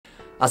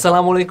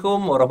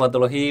Assalamualaikum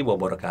warahmatullahi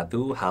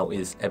wabarakatuh. How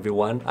is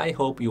everyone? I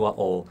hope you are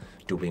all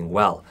doing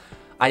well.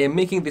 I am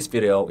making this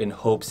video in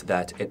hopes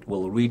that it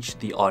will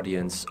reach the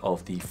audience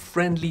of the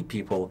friendly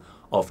people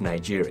of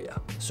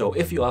Nigeria. So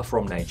if you are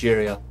from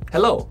Nigeria,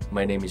 hello,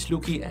 my name is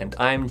Luki and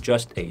I'm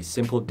just a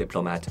simple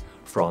diplomat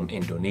from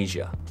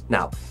Indonesia.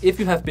 Now, if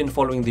you have been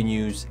following the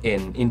news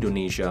in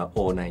Indonesia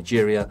or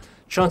Nigeria,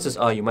 chances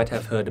are you might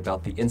have heard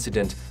about the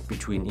incident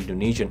between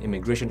Indonesian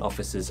immigration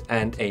officers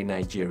and a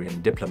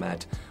Nigerian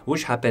diplomat,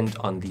 which happened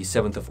on the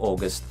 7th of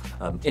August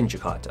in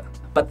Jakarta.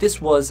 But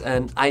this was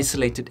an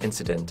isolated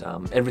incident.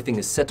 Everything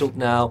is settled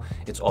now,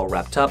 it's all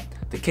wrapped up,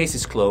 the case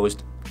is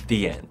closed,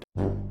 the end.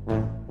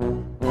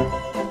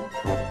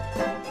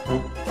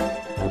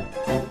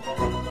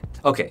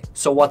 Okay,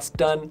 so what's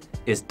done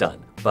is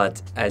done.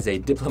 But as a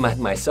diplomat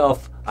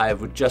myself, I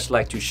would just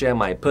like to share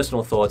my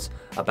personal thoughts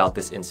about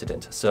this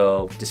incident.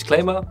 So,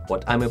 disclaimer,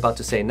 what I'm about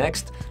to say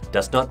next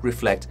does not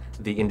reflect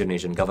the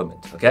Indonesian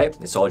government, okay?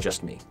 It's all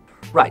just me.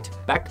 Right,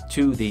 back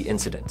to the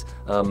incident.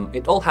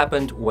 It all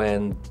happened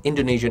when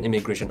Indonesian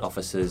immigration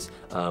officers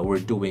were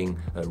doing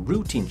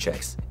routine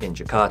checks in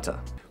Jakarta.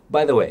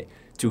 By the way,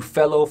 to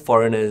fellow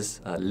foreigners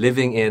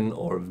living in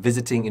or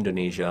visiting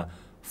Indonesia,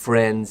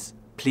 friends,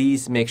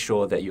 please make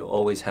sure that you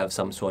always have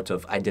some sort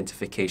of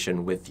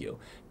identification with you,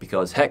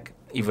 because heck,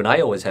 even I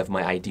always have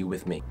my ID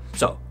with me.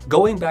 So,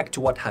 going back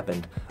to what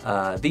happened,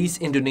 these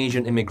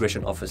Indonesian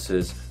immigration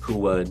officers who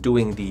were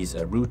doing these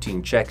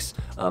routine checks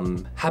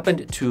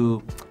happened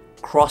to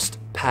cross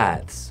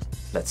paths,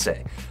 let's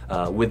say,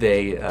 with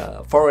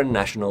a foreign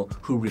national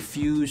who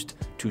refused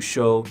to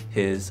show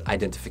his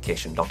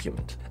identification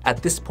document.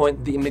 At this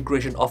point, the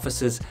immigration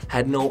officers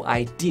had no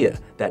idea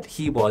that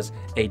he was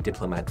a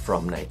diplomat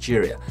from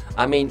Nigeria.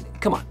 I mean,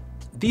 come on,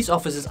 these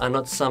officers are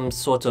not some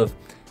sort of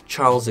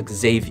Charles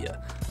Xavier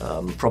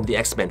from the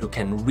X-Men who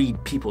can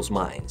read people's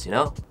minds, you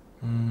know?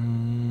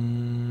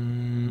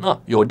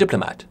 Oh, you're a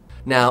diplomat.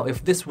 Now,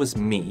 if this was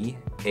me,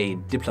 a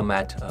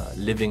diplomat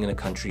living in a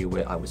country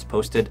where I was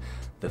posted,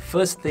 the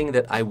first thing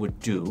that I would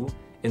do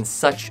in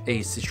such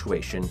a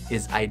situation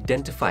is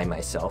identify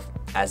myself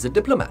as a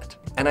diplomat.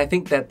 And I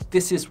think that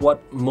this is what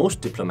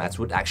most diplomats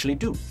would actually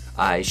do.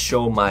 I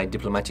show my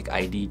diplomatic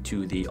ID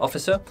to the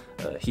officer,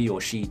 he or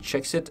she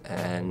checks it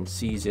and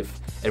sees if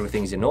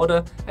everything's in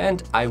order,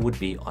 and I would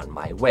be on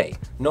my way.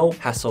 No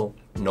hassle,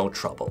 no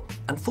trouble.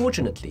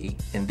 Unfortunately,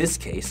 in this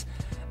case,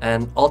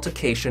 an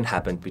altercation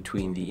happened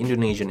between the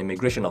Indonesian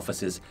immigration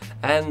officers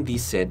and the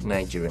said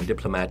Nigerian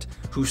diplomat,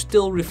 who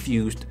still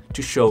refused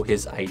to show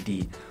his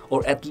ID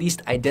or at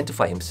least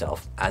identify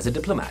himself as a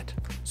diplomat.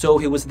 So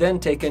he was then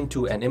taken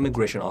to an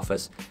immigration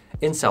office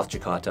in South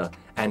Jakarta,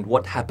 and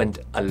what happened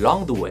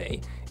along the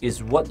way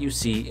is what you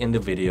see in the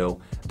video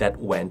that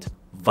went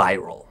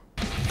viral.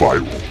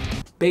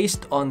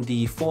 Based on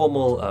the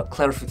formal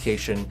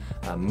clarification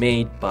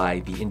made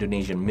by the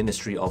Indonesian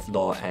Ministry of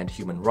Law and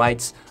Human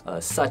Rights,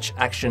 such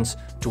actions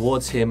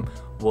towards him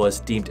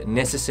was deemed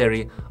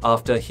necessary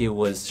after he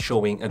was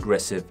showing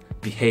aggressive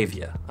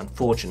behavior,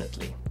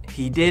 unfortunately.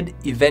 He did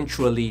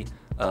eventually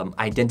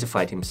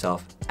identify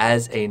himself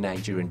as a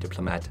Nigerian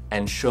diplomat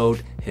and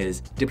showed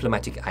his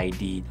diplomatic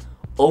ID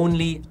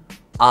only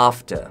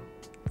after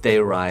they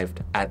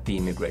arrived at the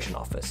immigration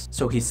office.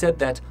 So he said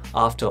that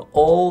after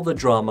all the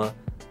drama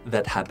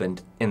that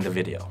happened in the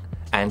video.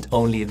 And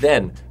only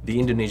then the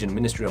Indonesian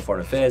Ministry of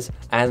Foreign Affairs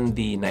and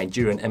the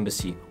Nigerian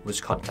embassy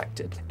was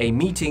contacted. A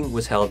meeting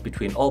was held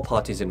between all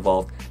parties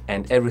involved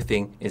and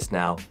everything is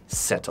now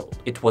settled.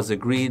 It was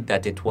agreed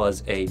that it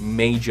was a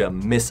major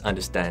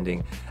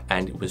misunderstanding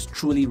and it was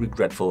truly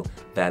regretful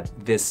that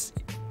this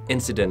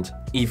incident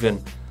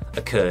even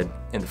occurred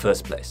in the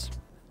first place.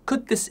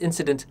 Could this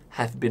incident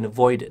have been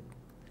avoided?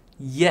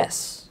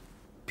 Yes,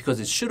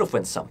 because it should have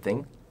went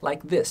something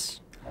like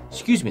this.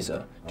 Excuse me,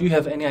 sir, do you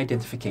have any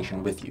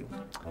identification with you?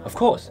 Of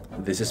course,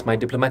 this is my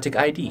diplomatic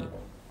ID.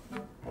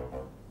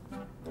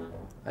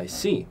 I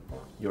see,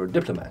 you're a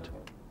diplomat.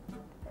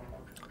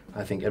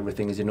 I think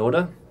everything is in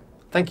order.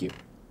 Thank you.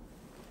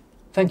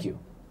 Thank you.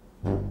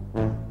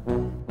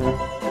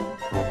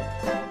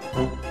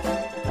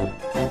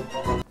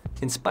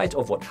 In spite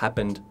of what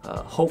happened,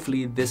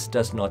 hopefully this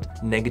does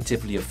not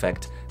negatively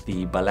affect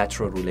the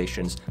bilateral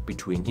relations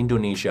between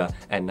Indonesia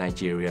and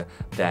Nigeria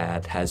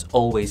that has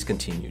always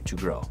continued to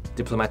grow.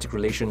 Diplomatic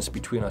relations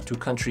between our two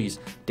countries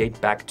date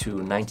back to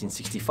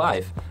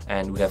 1965,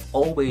 and we have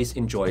always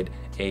enjoyed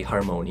a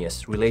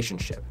harmonious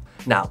relationship.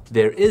 Now,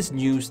 there is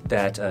news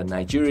that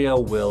Nigeria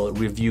will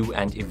review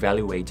and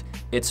evaluate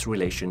its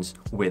relations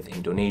with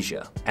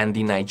Indonesia. And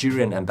the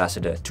Nigerian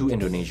ambassador to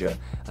Indonesia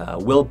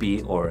will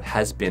be or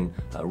has been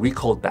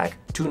recalled back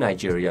to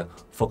Nigeria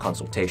for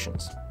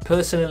consultations.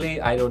 Personally,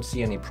 I don't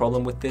see any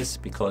problem with this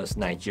because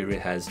Nigeria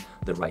has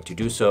the right to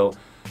do so.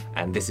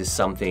 And this is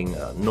something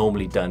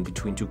normally done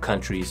between two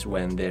countries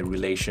when their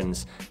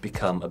relations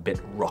become a bit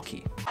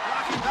rocky.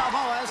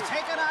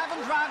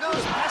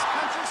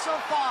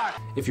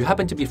 If you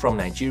happen to be from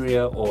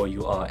Nigeria or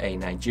you are a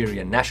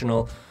Nigerian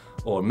national,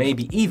 or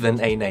maybe even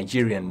a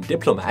Nigerian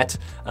diplomat,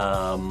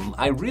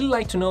 I'd really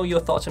like to know your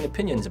thoughts and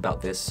opinions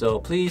about this, so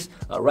please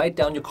write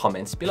down your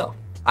comments below.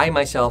 I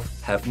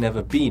myself have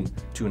never been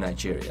to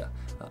Nigeria,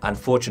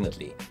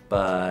 unfortunately,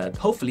 but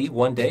hopefully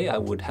one day I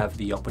would have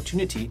the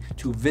opportunity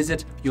to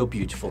visit your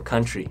beautiful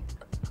country.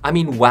 I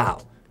mean,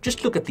 wow,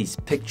 just look at these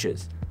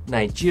pictures.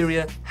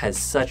 Nigeria has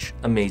such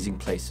amazing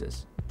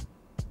places.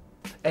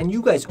 And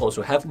you guys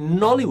also have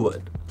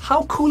Nollywood.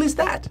 How cool is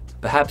that?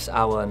 Perhaps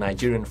our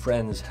Nigerian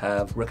friends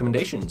have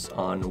recommendations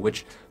on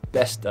which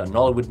best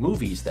Nollywood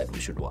movies that we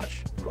should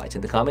watch. Write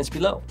in the comments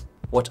below.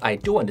 What I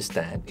do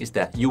understand is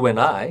that you and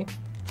I,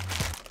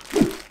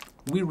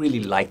 we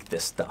really like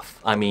this stuff.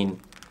 I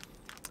mean,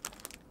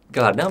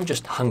 God, now I'm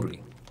just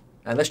hungry.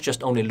 And that's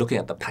just only looking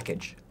at the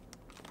package.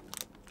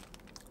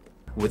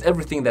 With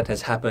everything that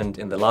has happened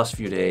in the last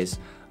few days,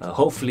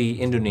 hopefully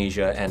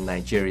Indonesia and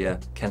Nigeria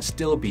can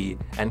still be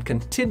and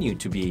continue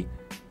to be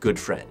good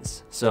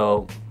friends.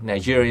 So,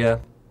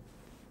 Nigeria,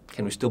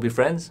 can we still be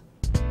friends?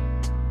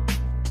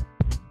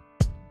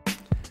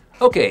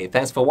 Okay,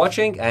 thanks for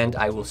watching and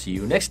I will see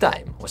you next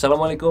time.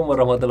 Wassalamualaikum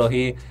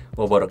warahmatullahi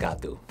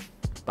wabarakatuh.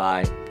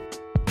 Bye.